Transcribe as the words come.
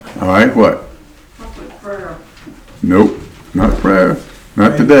All right, what? Prayer. Nope, not prayer.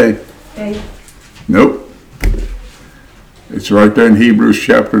 Not today. Faith. Nope. It's right there in Hebrews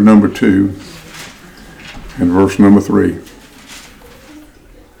chapter number 2 and verse number 3.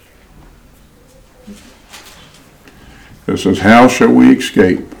 It says, how shall we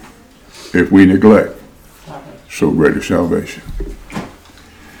escape if we neglect so great a salvation?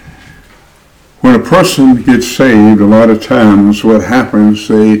 When a person gets saved, a lot of times what happens,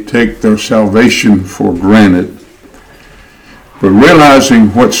 they take their salvation for granted. But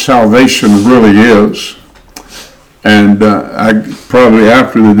realizing what salvation really is, and probably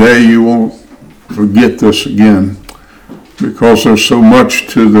after the day you won't forget this again, because there's so much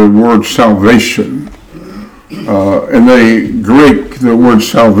to the word salvation. In the Greek, the word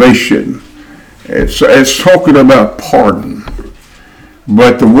salvation, it's talking about pardon.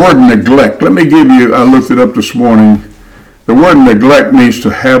 But the word neglect, let me give you, I looked it up this morning, the word neglect means to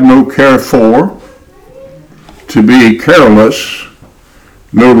have no care for, to be careless,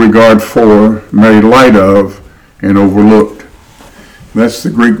 no regard for, made light of, and overlooked. That's the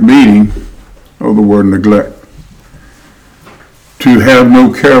Greek meaning of the word neglect. To have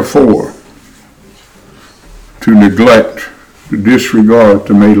no care for, to neglect, to disregard,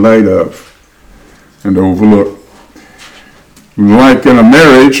 to make light of, and overlook. Like in a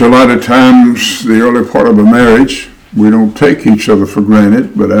marriage, a lot of times, the early part of a marriage, we don't take each other for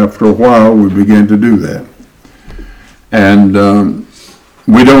granted, but after a while, we begin to do that. And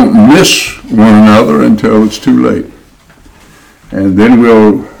we don't miss one another until it's too late. And then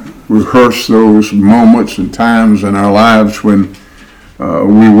we'll rehearse those moments and times in our lives when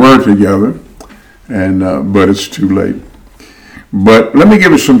we were together, but it's too late. But let me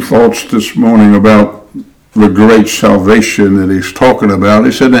give you some thoughts this morning about the great salvation that he's talking about.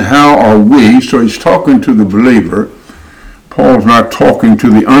 He said, how are we? So he's talking to the believer. Paul's not talking to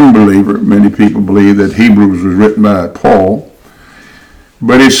the unbeliever. Many people believe that Hebrews was written by Paul.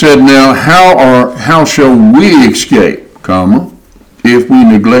 But he said, now, how shall we escape, if we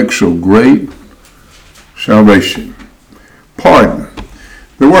neglect so great salvation? Pardon.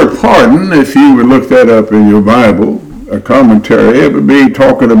 The word pardon, if you would look that up in your Bible, a commentary, it would be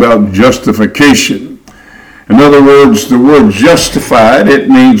talking about justification. In other words, the word justified, it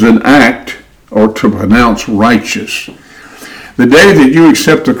means an act or to pronounce righteous. The day that you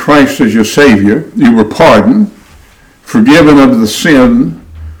accepted Christ as your Savior, you were pardoned, forgiven of the sin,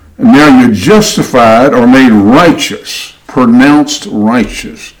 and now you're justified or made righteous, pronounced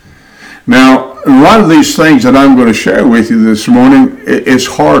righteous. Now, a lot of these things that I'm going to share with you this morning, it's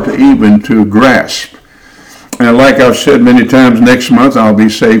hard even to grasp. And like I've said many times, next month I'll be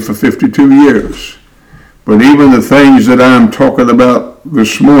saved for 52 years. But even the things that I'm talking about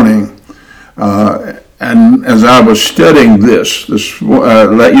this morning, and as I was studying this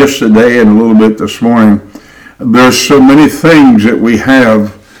yesterday and a little bit this morning, there's so many things that we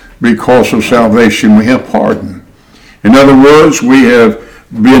have because of salvation. We have pardon. In other words, we have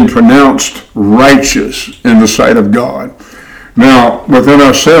been pronounced righteous in the sight of God. Now, within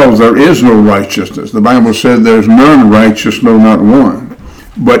ourselves, there is no righteousness. The Bible said there's none righteous, no, not one.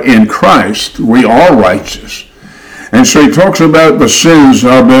 But in Christ, we are righteous. And so he talks about the sins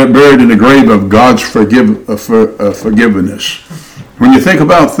are buried in the grave of God's forgiveness. When you think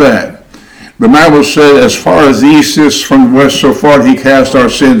about that, the Bible said, as far as the east is from the west, so far he cast our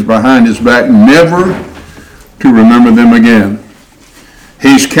sins behind his back, never to remember them again.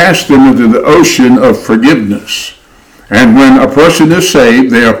 He's cast them into the ocean of forgiveness. And when a person is saved,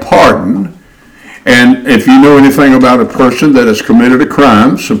 they are pardoned. And if you know anything about a person that has committed a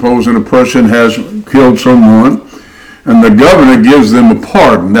crime, supposing a person has killed someone, and the governor gives them a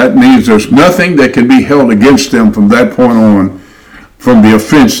pardon, that means there's nothing that can be held against them from that point on from the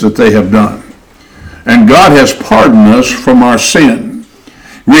offense that they have done. And God has pardoned us from our sin.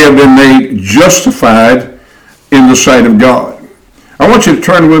 We have been made justified in the sight of God. I want you to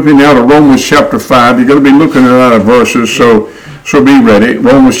turn with me now to Romans chapter 5. You're going to be looking at a lot of verses, so be ready.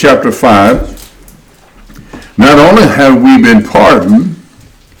 Romans chapter 5. Not only have we been pardoned,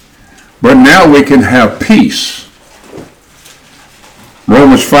 but now we can have peace.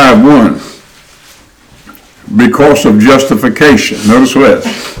 Romans 5:1. Because of justification. Notice this.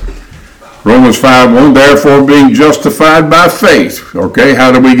 Romans 5:1. Therefore, being justified by faith. Okay,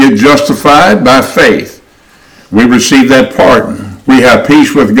 how do we get justified? By faith. We receive that pardon. We have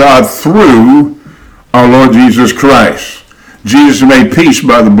peace with God through our Lord Jesus Christ. Jesus made peace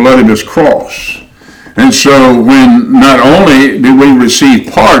by the blood of his cross. And so when not only do we receive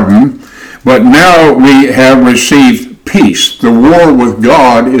pardon, but now we have received peace. The war with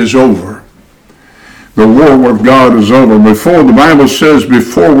God is over. The war with God is over. The Bible says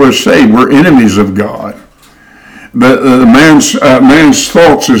before we're saved, we're enemies of God. Man's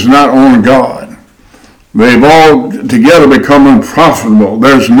thoughts is not on God. They've all together become unprofitable.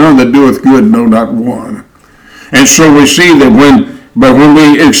 There's none that doeth good, no, not one. And so we see that when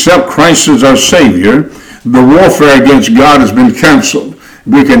we accept Christ as our Savior, the warfare against God has been canceled.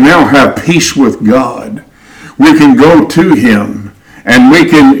 We can now have peace with God. We can go to Him, and we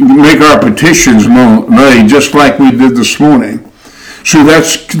can make our petitions made just like we did this morning. So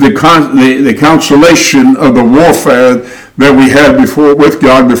that's the consolation of the warfare that we had with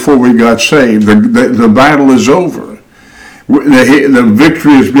God before we got saved. The battle is over. The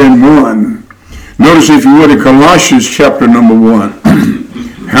victory has been won. Notice, if you would, in Colossians chapter number 1.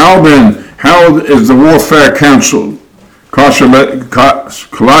 How is the warfare canceled?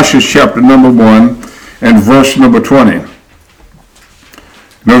 Colossians chapter number 1 and verse number 20.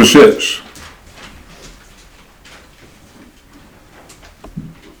 Notice this.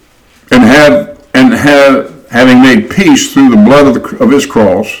 Having made peace through the blood of his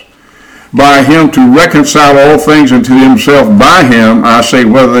cross, by him to reconcile all things unto himself. By him, I say,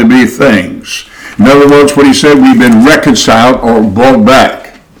 whether they be things. In other words, what he said, we've been reconciled or brought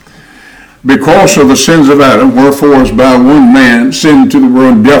back. Because of the sins of Adam, wherefore as by one man sin into the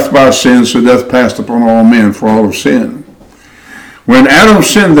world, death by sin, so death passed upon all men, for all have sinned. When Adam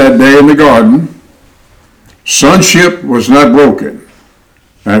sinned that day in the garden, sonship was not broken.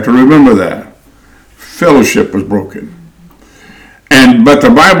 I have to remember that. Fellowship was broken. But the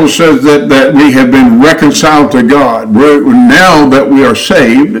Bible says that we have been reconciled to God. Now that we are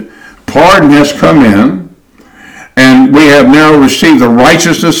saved, pardon has come in, and we have now received the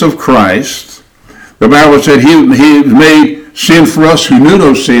righteousness of Christ. The Bible said He made sin for us who knew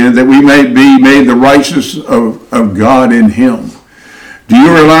no sin, that we may be made the righteousness of God in Him. Do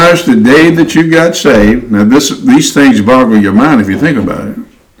you realize the day that you got saved, now these things boggle your mind if you think about it,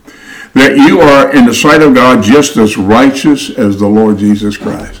 that you are in the sight of God just as righteous as the Lord Jesus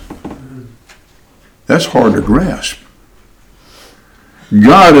Christ? That's hard to grasp.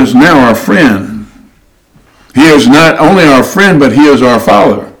 God is now our friend. He is not only our friend, but He is our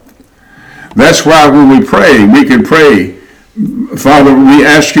Father. That's why when we pray, we can pray, Father, we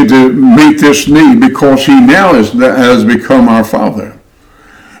ask you to meet this need, because He now has become our Father.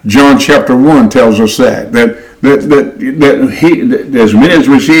 John chapter 1 tells us that he, as many as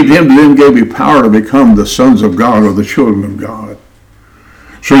received Him, to them gave He power to become the sons of God, or the children of God.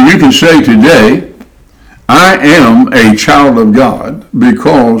 So you can say today, I am a child of God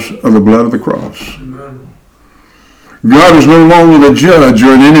because of the blood of the cross. Amen. God is no longer the judge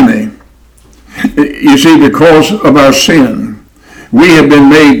or an enemy. You see, because of our sin, we have been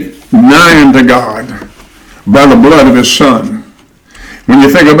made nigh unto God by the blood of His Son. When you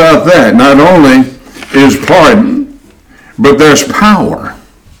think about that, not only is pardon, but there's power.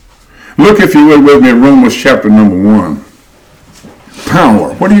 Look, if you would, with me, Romans chapter number 1.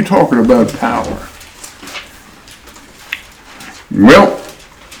 Power. What are you talking about, power? Well,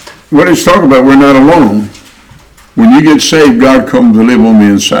 what he's talking about, we're not alone. When you get saved, God comes to live on the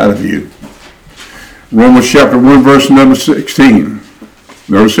inside of you. Romans chapter 1, verse number 16.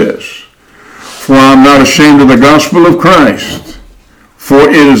 Notice this. For I am not ashamed of the gospel of Christ, for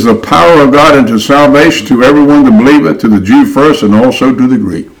it is the power of God unto salvation to everyone that believeth, to the Jew first, and also to the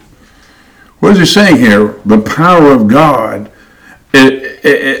Greek. What is he saying here? The power of God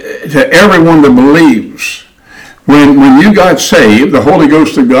to everyone that believes. When you got saved, the Holy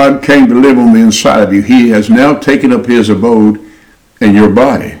Ghost of God came to live on the inside of you. He has now taken up His abode in your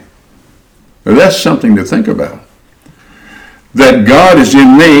body. Now that's something to think about. That God is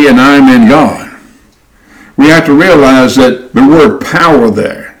in me and I'm in God. We have to realize that the word power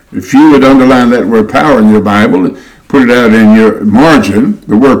there, if you would underline that word power in your Bible, put it out in your margin,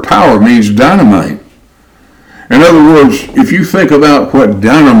 the word power means dynamite. In other words, if you think about what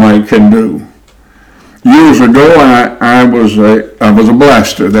dynamite can do, years ago I was a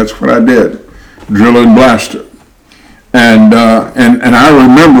blaster. That's what I did, drill and blaster. And I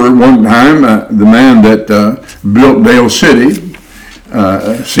remember one time the man that built Dale City,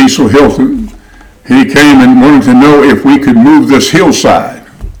 Cecil Hilton, he came and wanted to know if we could move this hillside.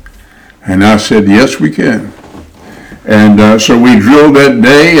 And I said, yes, we can. And so we drilled that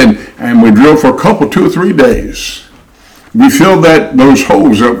day, and we drilled for 2 or 3 days. We filled those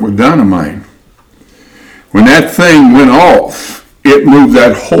holes up with dynamite. When that thing went off, it moved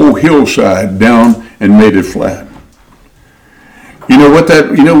that whole hillside down and made it flat. You know what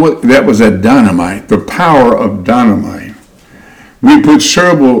that was, that dynamite, the power of dynamite. We put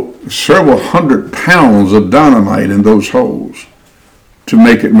several hundred pounds of dynamite in those holes to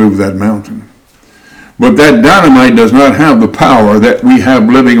make it move that mountain. But that dynamite does not have the power that we have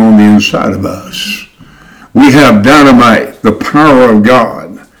living on the inside of us. We have dynamite, the power of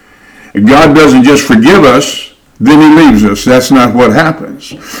God. God doesn't just forgive us, then he leaves us. That's not what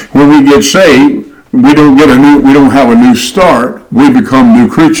happens. When we get saved, we don't have a new start. We become new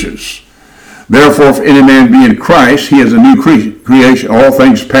creatures. Therefore, if any man be in Christ, he is a new creation. All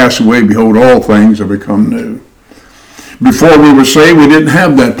things pass away. Behold, all things are become new. Before we were saved, we didn't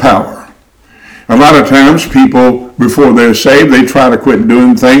have that power. A lot of times people, before they're saved, they try to quit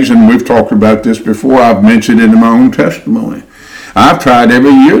doing things, and we've talked about this before. I've mentioned it in my own testimony. I've tried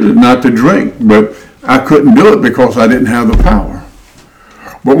every year not to drink, but I couldn't do it because I didn't have the power.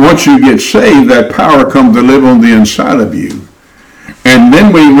 But once you get saved, that power comes to live on the inside of you. And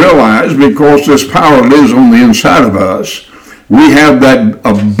then we realize, because this power lives on the inside of us, we have that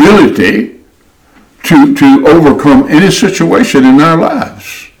ability to overcome any situation in our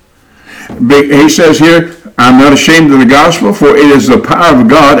lives. He says here, I'm not ashamed of the gospel, for it is the power of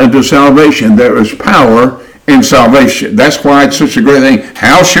God unto salvation. There is power in salvation. That's why it's such a great thing.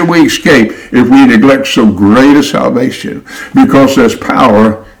 How should we escape if we neglect so great a salvation? Because there's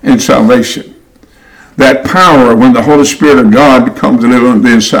power in salvation. That power, when the Holy Spirit of God comes to live on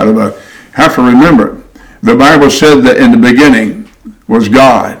the inside of us, have to remember, the Bible said that in the beginning was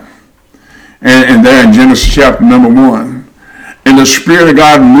God. And there in Genesis chapter number 1. And the Spirit of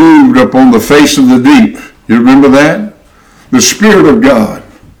God moved upon the face of the deep. You remember that? The Spirit of God.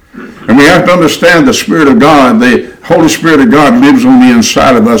 And we have to understand the Spirit of God, the Holy Spirit of God lives on the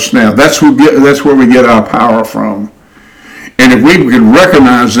inside of us now. That's where we get our power from. And if we can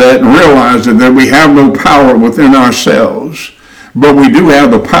recognize that and realize that we have no power within ourselves, but we do have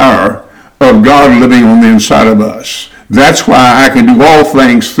the power of God living on the inside of us. That's why I can do all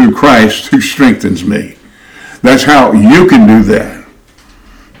things through Christ who strengthens me. That's how you can do that.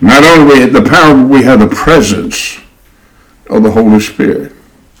 Not only the power, but we have the presence of the Holy Spirit.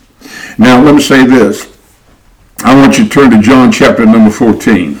 Now, let me say this. I want you to turn to John chapter number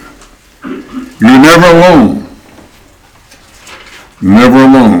 14. You're never alone. Never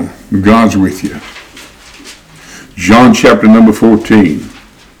alone. God's with you. John chapter number 14,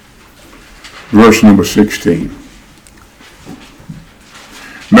 verse number 16.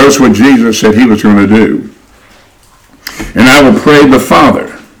 Notice what Jesus said he was going to do. And I will pray the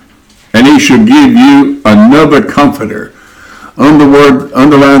Father, and he shall give you another comforter.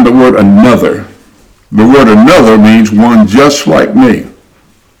 Underline the word another. The word another means one just like me.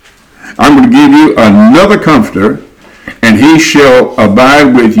 I'm going to give you another comforter, and he shall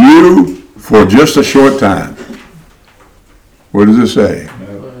abide with you for just a short time. What does it say?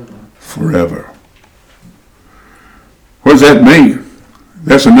 Forever. What does that mean?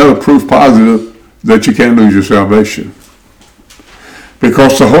 That's another proof positive that you can't lose your salvation.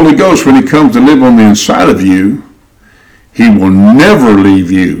 Because the Holy Ghost, when he comes to live on the inside of you, he will never leave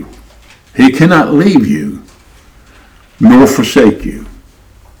you. He cannot leave you, nor forsake you.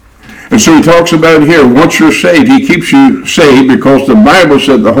 And so he talks about here, once you're saved, he keeps you saved because the Bible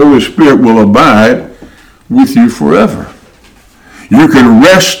said the Holy Spirit will abide with you forever. You can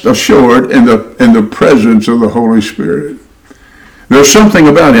rest assured in the presence of the Holy Spirit. There's something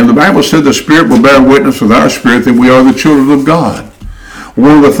about him. The Bible said the Spirit will bear witness with our spirit that we are the children of God.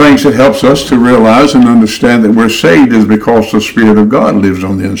 One of the things that helps us to realize and understand that we're saved is because the Spirit of God lives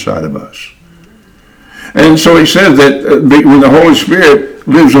on the inside of us. And so he says that when the Holy Spirit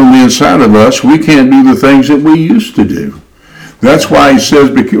lives on the inside of us, we can't do the things that we used to do. That's why he says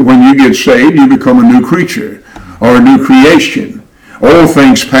when you get saved, you become a new creature or a new creation. All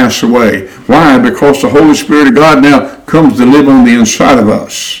things pass away. Why? Because the Holy Spirit of God now comes to live on the inside of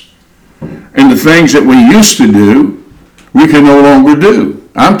us. And the things that we used to do, we can no longer do.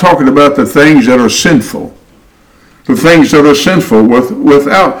 I'm talking about the things that are sinful. The things that are sinful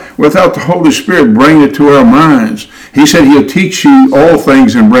without the Holy Spirit bringing it to our minds. He said he'll teach you all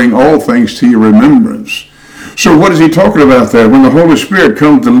things and bring all things to your remembrance. So what is he talking about there? When the Holy Spirit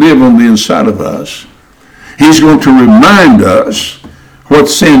comes to live on the inside of us, he's going to remind us what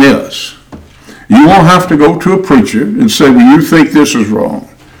sin is. You won't have to go to a preacher and say, well, you think this is wrong.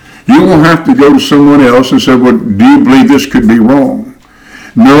 You won't have to go to someone else and say, well, do you believe this could be wrong?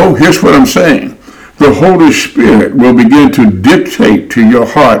 No, here's what I'm saying. The Holy Spirit will begin to dictate to your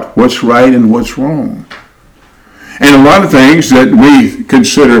heart what's right and what's wrong. And a lot of things that we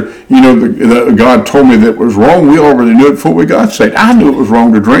consider, God told me that was wrong, we already knew it before we got saved. I knew it was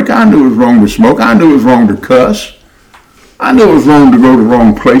wrong to drink. I knew it was wrong to smoke. I knew it was wrong to cuss. I knew it was wrong to go to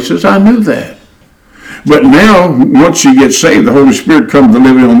wrong places. I knew that. But now, once you get saved, the Holy Spirit comes to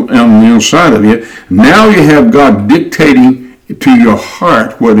live on the inside of you. Now you have God dictating to your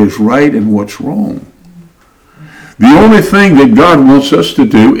heart what is right and what's wrong. The only thing that God wants us to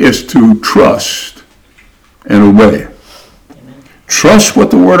do is to trust and obey. Amen. Trust what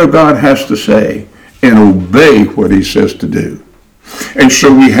the Word of God has to say and obey what He says to do. And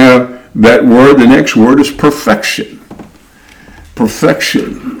so we have that word, the next word is perfection.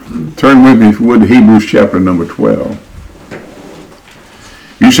 Perfection. Turn with me, if you would, to Hebrews chapter number 12.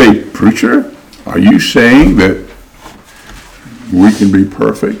 You say, preacher, are you saying that we can be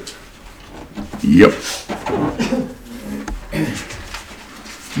perfect? Yep.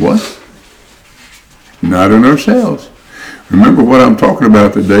 What? Not in ourselves. Remember what I'm talking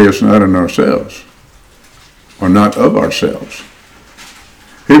about today is not in ourselves, or not of ourselves.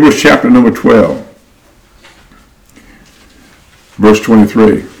 Hebrews chapter number 12, verse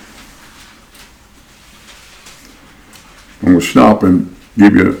 23. I'm going to stop and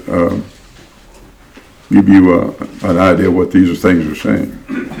give you an idea of what these things are saying.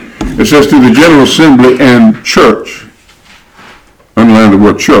 It says, to the General Assembly and church. Underline the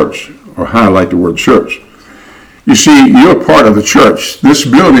word church, or highlight the word church. You see, you're part of the church. This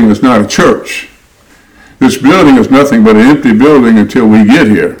building is not a church. This building is nothing but an empty building until we get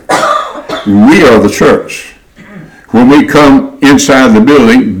here. We are the church. When we come inside the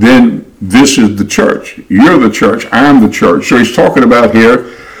building, then this is the church. You're the church. I'm the church. So he's talking about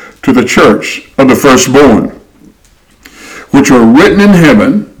here to the church of the firstborn, which are written in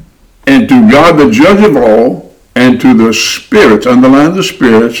heaven, and to God the judge of all, and to the spirits, underline the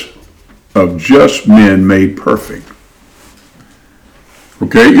spirits, of just men made perfect.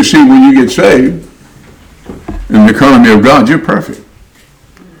 Okay, you see, when you get saved, in the economy of God, you're perfect.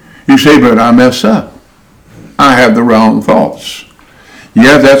 You say, but I mess up. I have the wrong thoughts.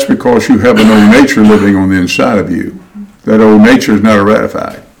 Yeah, that's because you have an old nature living on the inside of you. That old nature is not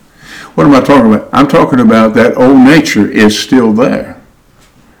ratified. What am I talking about? I'm talking about that old nature is still there.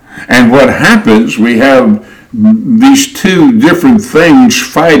 And what happens, we have these two different things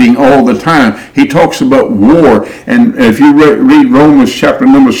fighting all the time. He talks about war, and if you read Romans chapter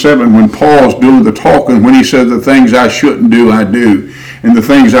number 7, when Paul's doing the talking, when he says the things I shouldn't do, I do, and the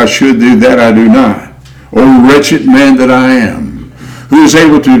things I should do, that I do not. O wretched man that I am, who is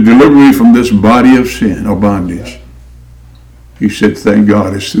able to deliver me from this body of sin or bondage. He said, thank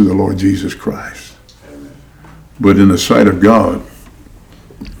God it's through the Lord Jesus Christ. But in the sight of God,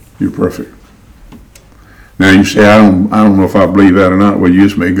 you're perfect. Now you say, I don't know if I believe that or not. Well, you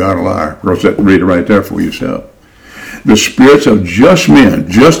just made God a liar. Read it right there for yourself. The spirits of just men,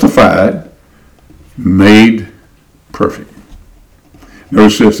 justified, made perfect.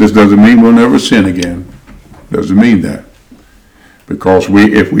 Notice this doesn't mean we'll never sin again. Doesn't mean that. Because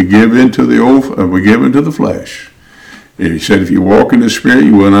if we give into the flesh, he said, if you walk in the Spirit,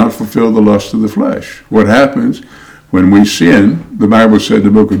 you will not fulfill the lust of the flesh. What happens when we sin? The Bible said in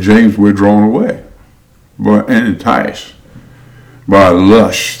the book of James, we're drawn away and enticed by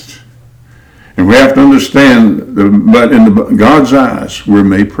lust. And we have to understand but in God's eyes, we're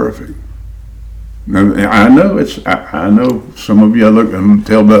made perfect. Now, I know some of you, I look and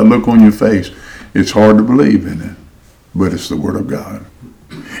tell by the look on your face, it's hard to believe in it, but it's the Word of God.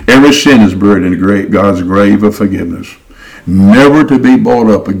 Every sin is buried in God's grave of forgiveness, never to be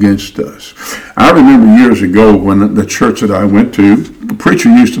brought up against us. I remember years ago when the church that I went to, the preacher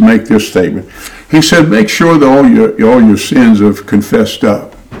used to make this statement. He said, make sure that all your sins are confessed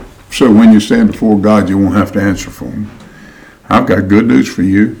up, so when you stand before God, you won't have to answer for them. I've got good news for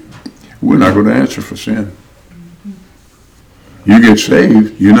you. We're not going to answer for sin. You get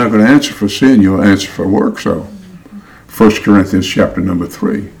saved, you're not going to answer for sin, you'll answer for works. So 1 Corinthians chapter number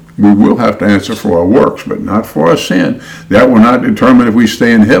 3. We will have to answer for our works, but not for our sin. That will not determine if we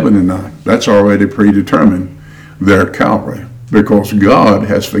stay in heaven or not. That's already predetermined there at Calvary, because God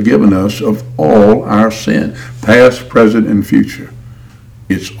has forgiven us of all our sin, past, present, and future.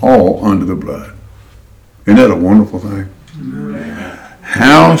 It's all under the blood. Isn't that a wonderful thing? Amen.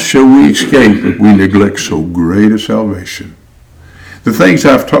 How shall we escape if we neglect so great a salvation? The things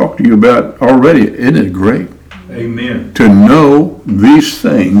I've talked to you about already, isn't it great? Amen. To know these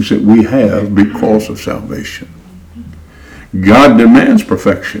things that we have because of salvation. God demands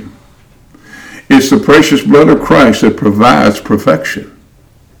perfection. It's the precious blood of Christ that provides perfection.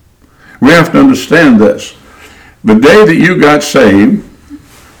 We have to understand this. The day that you got saved,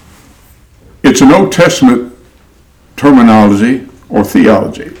 it's an Old Testament terminology or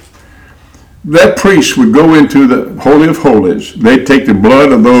theology. That priest would go into the Holy of Holies. They'd take the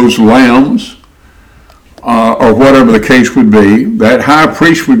blood of those lambs, or whatever the case would be. That high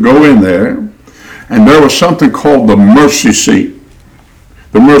priest would go in there, and there was something called the mercy seat.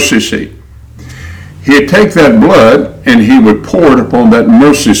 The mercy seat. He'd take that blood and he would pour it upon that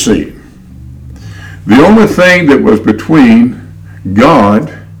mercy seat. The only thing that was between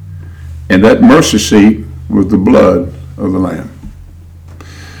God and that mercy seat was the blood of the Lamb.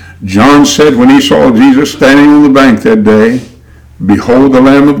 John said when he saw Jesus standing on the bank that day, "Behold the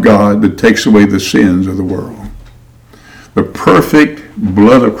Lamb of God that takes away the sins of the world." The perfect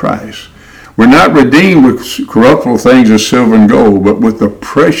blood of Christ. We're not redeemed with corruptible things as silver and gold, but with the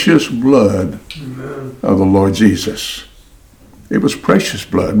precious blood of the Lord Jesus. It was precious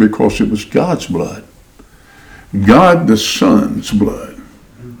blood because it was God's blood. God the Son's blood.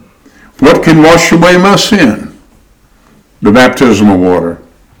 What can wash away my sin? The baptism of water?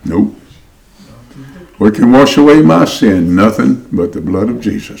 Nope. What can wash away my sin? Nothing but the blood of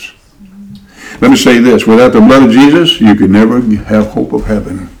Jesus. Let me say this. Without the blood of Jesus, you could never have hope of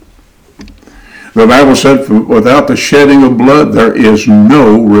heaven. The Bible said, without the shedding of blood, there is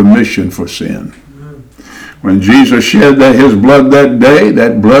no remission for sin. When Jesus shed his blood that day,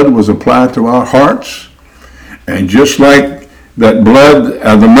 that blood was applied to our hearts. And just like that blood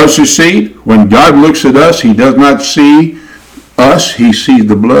of the mercy seat, when God looks at us, he does not see us. He sees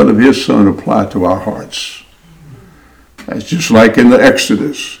the blood of his Son applied to our hearts. That's just like in the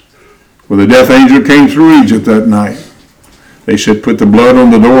Exodus, where the death angel came through Egypt that night. They said, put the blood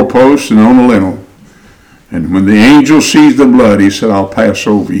on the doorpost and on the lintel. And when the angel sees the blood, he said, I'll pass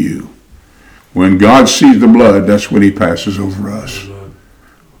over you. When God sees the blood, that's when he passes over us.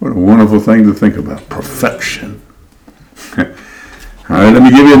 What a wonderful thing to think about. Perfection. All right, let me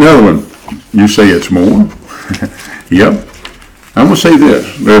give you another one. You say it's more. Yep. I'm going to say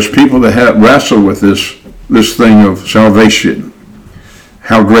this. There's people that wrestle with this thing of salvation.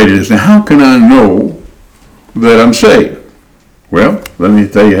 How great it is. Now, how can I know that I'm saved? Well, let me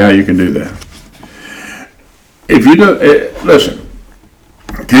tell you how you can do that. If you do, listen,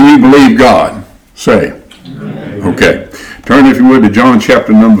 can you believe God? Say. Amen. Okay. Turn, if you would, to John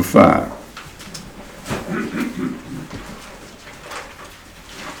chapter number 5.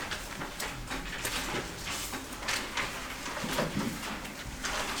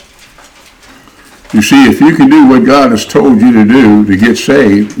 You see, if you can do what God has told you to do to get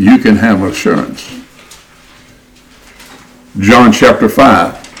saved, you can have assurance. John chapter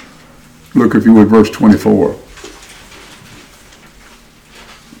 5. Look, if you would, verse 24.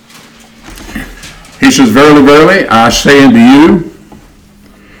 He says, verily, verily, I say unto you,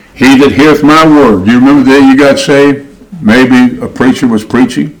 he that heareth my word. Do you remember the day you got saved? Maybe a preacher was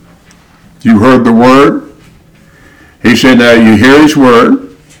preaching. You heard the word. He said, now you hear his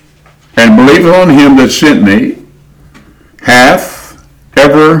word, and believe on him that sent me, hath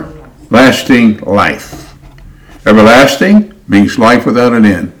everlasting life. Everlasting means life without an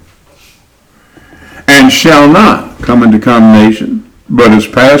end. And shall not come into condemnation, but is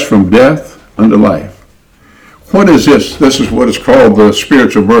passed from death unto life. What is this? This is what is called the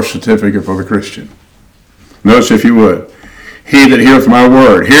spiritual birth certificate for the Christian. Notice, if you would, he that heareth my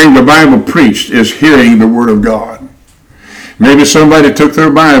word. Hearing the Bible preached is hearing the word of God. Maybe somebody took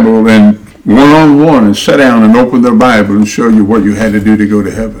their Bible and one-on-one and sat down and opened their Bible and showed you what you had to do to go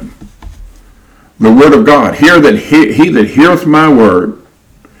to heaven. The word of God. He that heareth my word.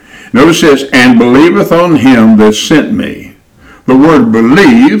 Notice this, and believeth on him that sent me. The word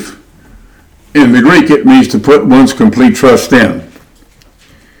believe, in the Greek, it means to put one's complete trust in.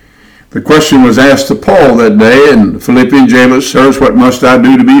 The question was asked to Paul that day in Philippian jailer, sirs, what must I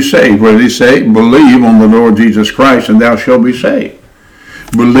do to be saved? What did he say? Believe on the Lord Jesus Christ and thou shalt be saved.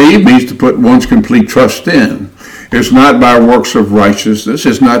 Believe means to put one's complete trust in. It's not by works of righteousness.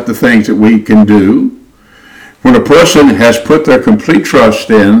 It's not the things that we can do. When a person has put their complete trust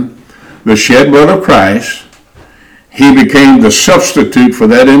in the shed blood of Christ, he became the substitute for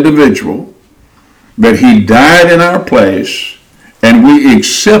that individual, that he died in our place, and we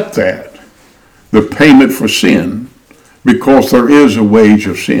accept that, the payment for sin, because there is a wage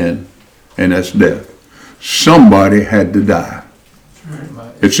of sin, and that's death. Somebody had to die.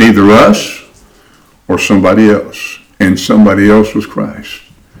 It's either us or somebody else, and somebody else was Christ.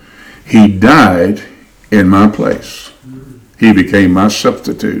 He died in my place. He became my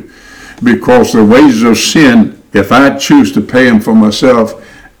substitute, because the wages of sin, if I choose to pay him for myself,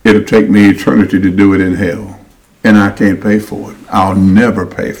 it'll take me eternity to do it in hell. And I can't pay for it. I'll never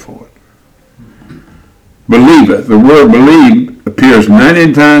pay for it. Believeth. The word believe appears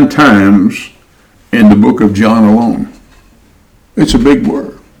 99 times in the book of John alone. It's a big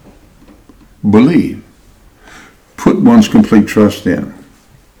word. Believe. Put one's complete trust in.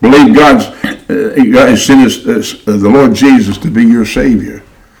 Believe God sent the Lord Jesus to be your Savior.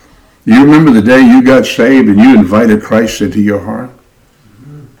 You remember the day you got saved and you invited Christ into your heart?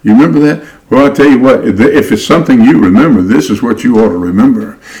 You remember that? Well, I'll tell you what, if it's something you remember, this is what you ought to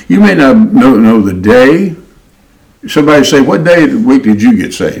remember. You may not know the day. Somebody say, what day of the week did you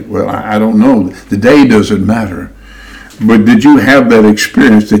get saved? Well, I don't know. The day doesn't matter. But did you have that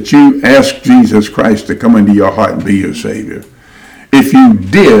experience that you asked Jesus Christ to come into your heart and be your Savior? If you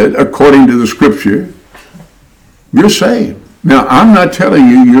did, according to the Scripture, you're saved. Now, I'm not telling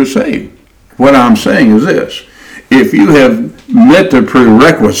you you're saved. What I'm saying is this. If you have met the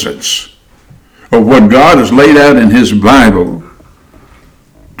prerequisites of what God has laid out in His Bible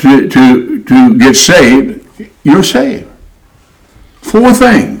to get saved, you're saved. 4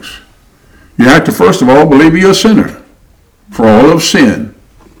 things. You have to, first of all, believe you're a sinner. For all have sinned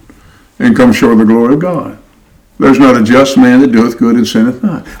and come short of the glory of God. There's not a just man that doeth good and sinneth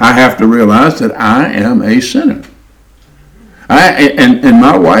not. I have to realize that I am a sinner. And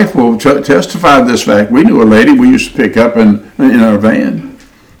my wife will testify to this fact. We knew a lady we used to pick up in our van,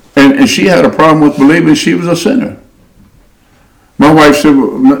 and she had a problem with believing she was a sinner. My wife said,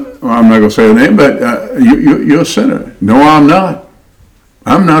 well, I'm not going to say her name, but you're a sinner. No, I'm not.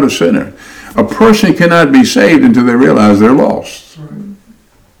 I'm not a sinner. A person cannot be saved until they realize they're lost.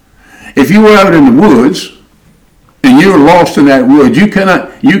 If you were out in the woods and you're lost in that wood, you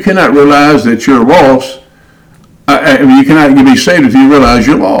cannot realize that you're lost. You cannot be saved if you realize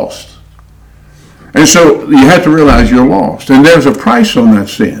you're lost. And so you have to realize you're lost. And there's a price on that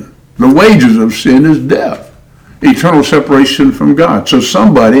sin. The wages of sin is death, eternal separation from God. So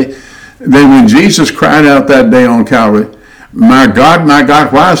somebody, then when Jesus cried out that day on Calvary, my God,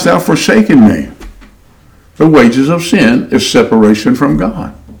 why hast thou forsaken me? The wages of sin is separation from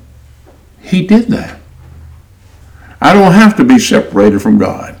God. He did that. I don't have to be separated from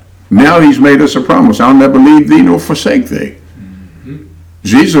God. Now He's made us a promise. I'll never leave thee nor forsake thee. Mm-hmm.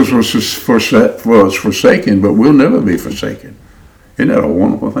 Jesus was forsaken, but we'll never be forsaken. Isn't that a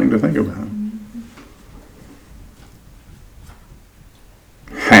wonderful thing to think about? Mm-hmm.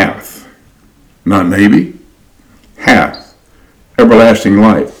 Hath, not maybe, hath everlasting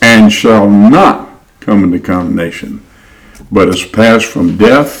life, and shall not come into condemnation, but is passed from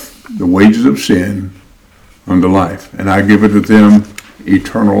death, the wages of sin, unto life. And I give it to them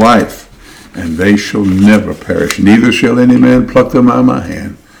eternal life, and they shall never perish, neither shall any man pluck them out of my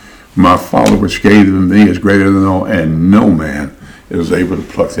hand. My Father which gave them me is greater than all, and no man is able to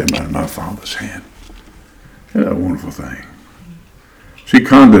pluck them out of my Father's hand. Isn't that a wonderful thing? See,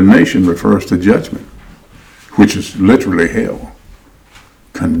 condemnation refers to judgment, which is literally hell.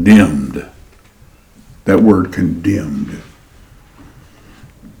 Condemned. That word condemned.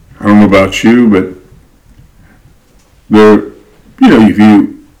 I don't know about you, but if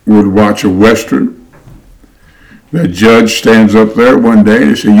you would watch a Western, the judge stands up there one day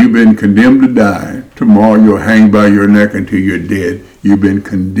and says, you've been condemned to die. Tomorrow you'll hang by your neck until you're dead. You've been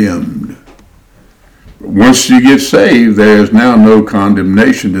condemned. But once you get saved, there is now no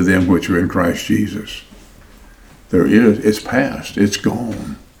condemnation to them which are in Christ Jesus. There is. It's past. It's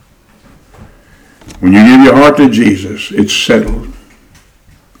gone. When you give your heart to Jesus, it's settled.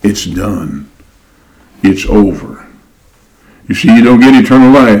 It's done. It's over. You see, you don't get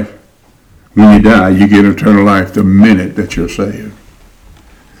eternal life when you die. You get eternal life the minute that you're saved.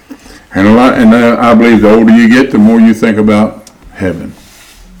 And I believe the older you get, the more you think about heaven.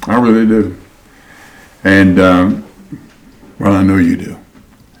 I really do. And, well, I know you do.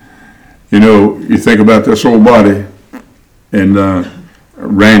 You think about this old body, and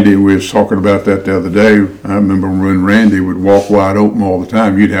Randy was talking about that the other day. I remember when Randy would walk wide open all the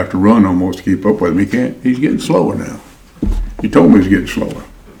time, you'd have to run almost to keep up with him. He's getting slower now. He told me he's getting slower.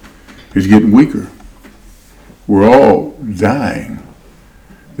 He's getting weaker. We're all dying.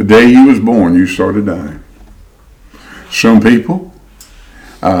 The day you was born, you started dying. Some people,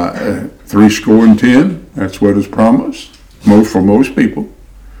 70, that's what is promised. For most people,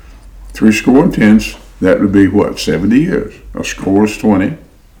 70, that would be what, 70 years. A score is 20.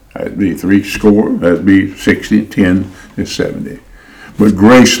 That'd be 60, 10 is 70. But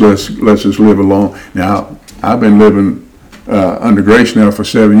grace lets us live along. Now, I've been living under grace now for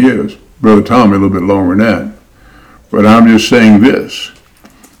 7 years. Brother Tommy a little bit longer than that. But I'm just saying this.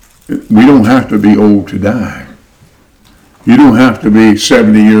 We don't have to be old to die. You don't have to be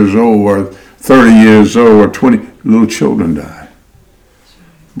 70 years old or 30 years old or 20. Little children die.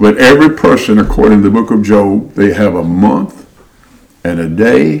 But every person, according to the book of Job, they have a month and a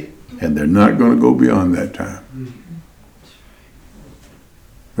day, and they're not going to go beyond that time.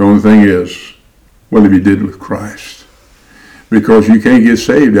 The only thing is, what have you did with Christ? Because you can't get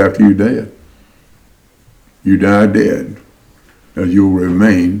saved after you're dead. You die dead, and you'll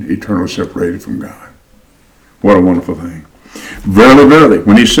remain eternally separated from God. What a wonderful thing. Verily, verily,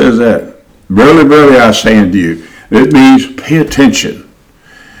 when he says that, Verily, verily, I say unto you. It means pay attention.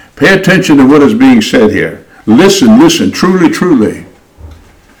 Pay attention to what is being said here. Listen, listen, truly, truly.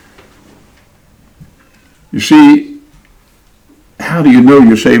 You see, how do you know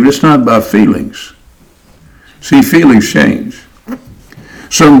you're saved? It's not by feelings. See, feelings change.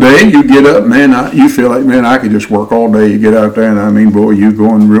 Someday you get up, man, you feel like, man, I could just work all day. You get out there and I mean, boy, you're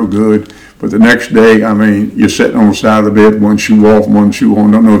going real good. But the next day, I mean, you're sitting on the side of the bed, one shoe off, one shoe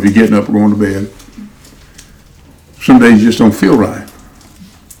on. Don't know if you're getting up or going to bed. Some days you just don't feel right.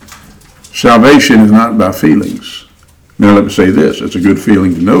 Salvation is not by feelings. Now let me say this. It's a good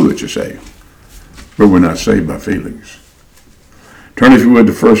feeling to know that you're saved. But we're not saved by feelings. Turn, if you would,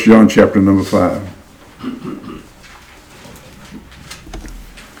 to 1 John chapter number 5.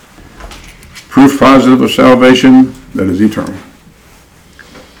 Proof positive of salvation that is eternal.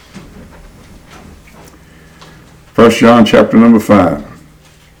 1 John chapter number 5.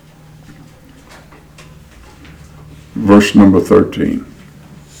 Verse number 13.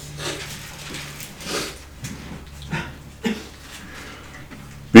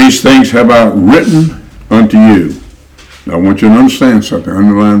 These things have I written unto you. Now I want you to understand something.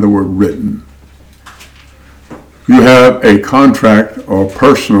 Underline the word written. You have a contract or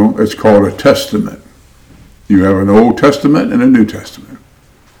personal, it's called a testament. You have an Old Testament and a New Testament.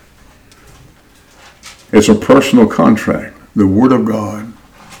 It's a personal contract, the Word of God.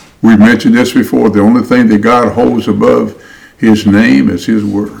 We've mentioned this before. The only thing that God holds above His name is His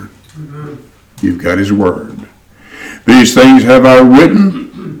Word. You've got His Word. These things have I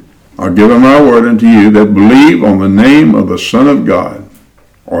written, or given my word unto you, that believe on the name of the Son of God,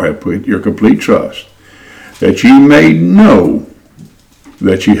 or have put your complete trust, that ye may know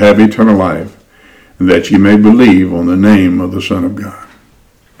that ye have eternal life, and that ye may believe on the name of the Son of God.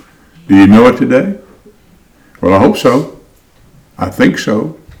 Do you know it today? Well, I hope so. I think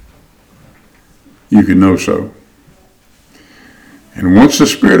so. You can know so. And once the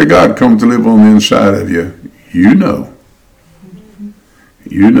Spirit of God comes to live on the inside of you, you know.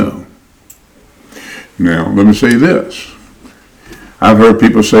 You know. Now, let me say this. I've heard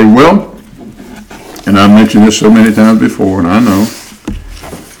people say, well, and I've mentioned this so many times before, and I know,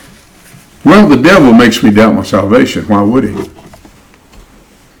 well, the devil makes me doubt my salvation. Why would he?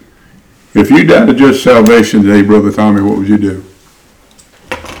 If you doubted your salvation today, Brother Tommy, what would you do?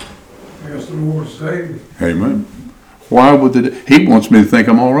 Ask the Lord to save me. Amen. Why would he wants me to think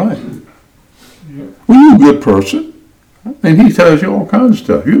I'm all right. Yep. Well, you're a good person. And he tells you all kinds of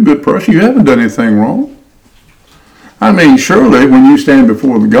stuff. You're a good person. You haven't done anything wrong. I mean, surely when you stand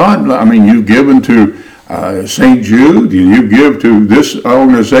before the God, I mean, you've given to St. Jude, and you give to this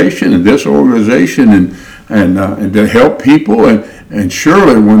organization and this organization and to help people. And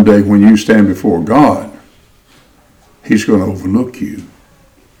surely one day when you stand before God, He's going to overlook you.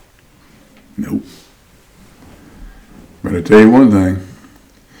 Nope. But I tell you one thing.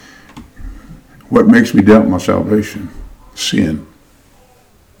 What makes me doubt my salvation? Sin.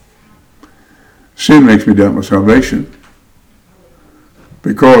 Sin makes me doubt my salvation.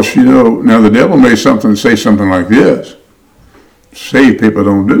 Because, now the devil may say something like this. Saved people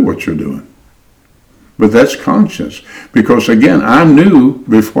don't do what you're doing. But that's conscience. Because again, I knew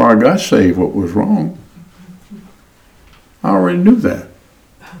before I got saved what was wrong. I already knew that.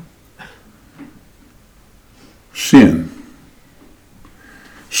 Sin.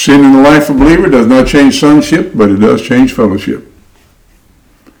 Sin in the life of a believer does not change sonship, but it does change fellowship.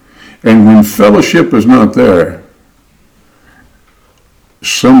 And when fellowship is not there,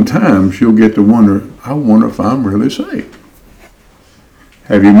 sometimes you'll get to wonder, I wonder if I'm really saved.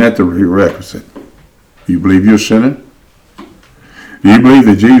 Have you met the prerequisite? Do you believe you're a sinner? Do you believe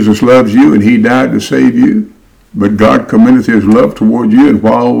that Jesus loves you and He died to save you? But God commendeth His love toward you, and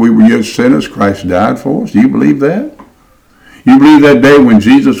while we were yet sinners, Christ died for us. Do you believe that? You believe that day when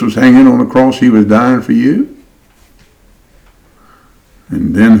Jesus was hanging on the cross, He was dying for you?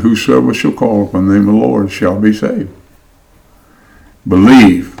 And then whosoever shall call upon the name of the Lord shall be saved.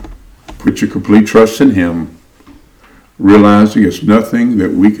 Believe. Put your complete trust in Him, realizing it's nothing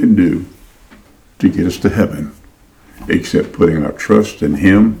that we can do to get us to heaven except putting our trust in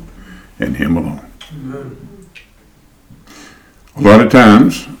Him and Him alone. Amen. A lot of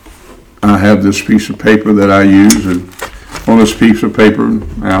times, I have this piece of paper that I use, and on this piece of paper,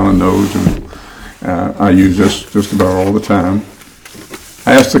 Alan knows, and I use this just about all the time.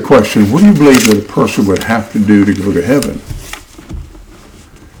 I ask the question, what do you believe that a person would have to do to go to heaven?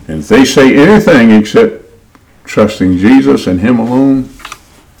 And if they say anything except trusting Jesus and Him alone,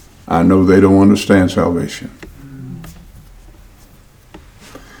 I know they don't understand salvation.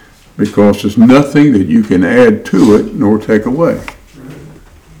 Because there's nothing that you can add to it nor take away.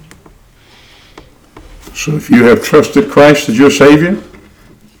 So if you have trusted Christ as your Savior,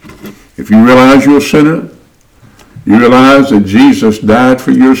 if you realize you're a sinner, you realize that Jesus died for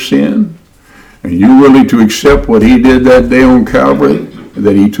your sin, and you're willing to accept what he did that day on Calvary,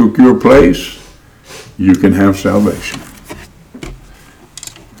 that he took your place, you can have salvation.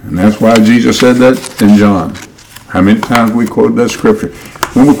 And that's why Jesus said that in John. How many times we quote that scripture?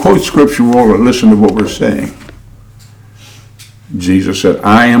 When we quote scripture, we ought to listen to what we're saying. Jesus said,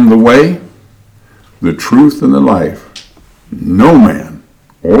 I am the way, the truth, and the life. No man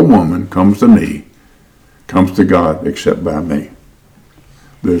or woman comes to God except by me.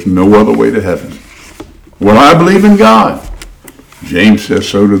 There's no other way to heaven. Well, I believe in God. James says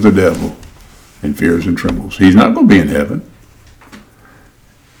so does the devil, and fears and trembles. He's not going to be in heaven.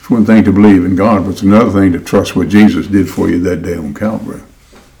 It's one thing to believe in God, but it's another thing to trust what Jesus did for you that day on Calvary.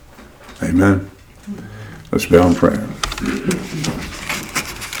 Amen. Let's bow in prayer.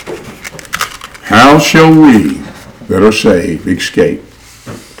 How shall we that are saved escape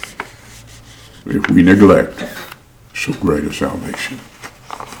if we neglect so great a salvation?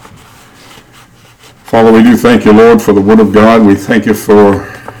 Father, we do thank you, Lord, for the Word of God. We thank you for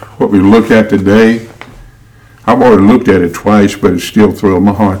what we looked at today. I've already looked at it twice, but it's still thrilled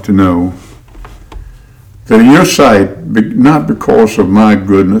my heart to know that in your sight, not because of my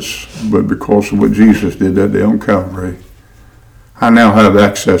goodness, but because of what Jesus did that day on Calvary, I now have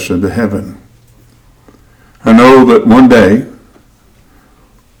access into heaven. I know that one day,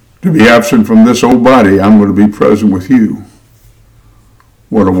 to be absent from this old body, I'm going to be present with you.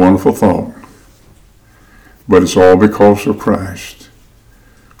 What a wonderful thought. But it's all because of Christ.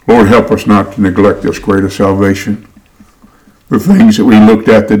 Lord, help us not to neglect this greater salvation. The things that we looked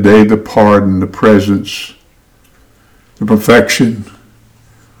at today, the pardon, the presence, the perfection.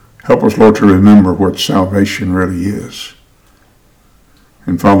 Help us, Lord, to remember what salvation really is.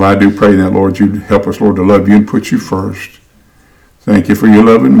 And Father, I do pray that, Lord, you'd help us, Lord, to love you and put you first. Thank you for your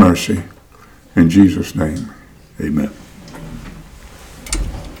love and mercy. In Jesus' name, amen.